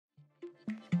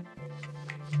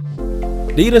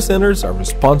Data centers are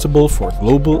responsible for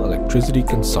global electricity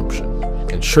consumption.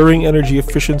 Ensuring energy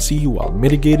efficiency while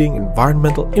mitigating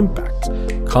environmental impacts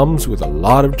comes with a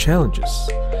lot of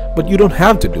challenges, but you don't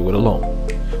have to do it alone.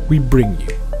 We bring you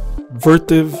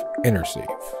Vertiv EnerSav,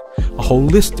 a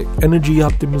holistic energy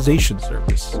optimization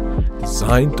service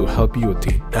designed to help you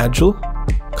attain agile,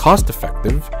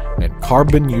 cost-effective, and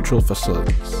carbon-neutral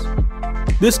facilities.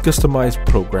 This customized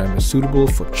program is suitable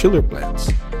for chiller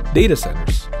plants, data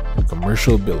centers, and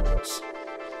commercial buildings.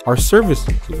 Our service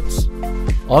includes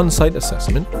on-site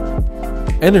assessment,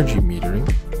 energy metering,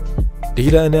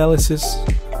 data analysis,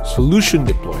 solution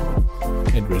deployment,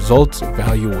 and results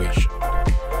evaluation.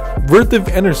 Vertiv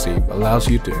EnerSav allows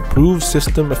you to improve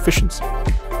system efficiency,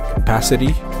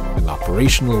 capacity, and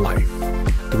operational life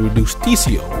to reduce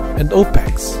TCO and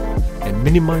OPEX and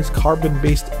minimize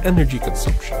carbon-based energy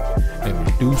consumption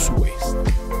and reduce waste.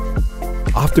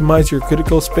 Optimize your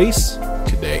critical space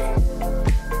today.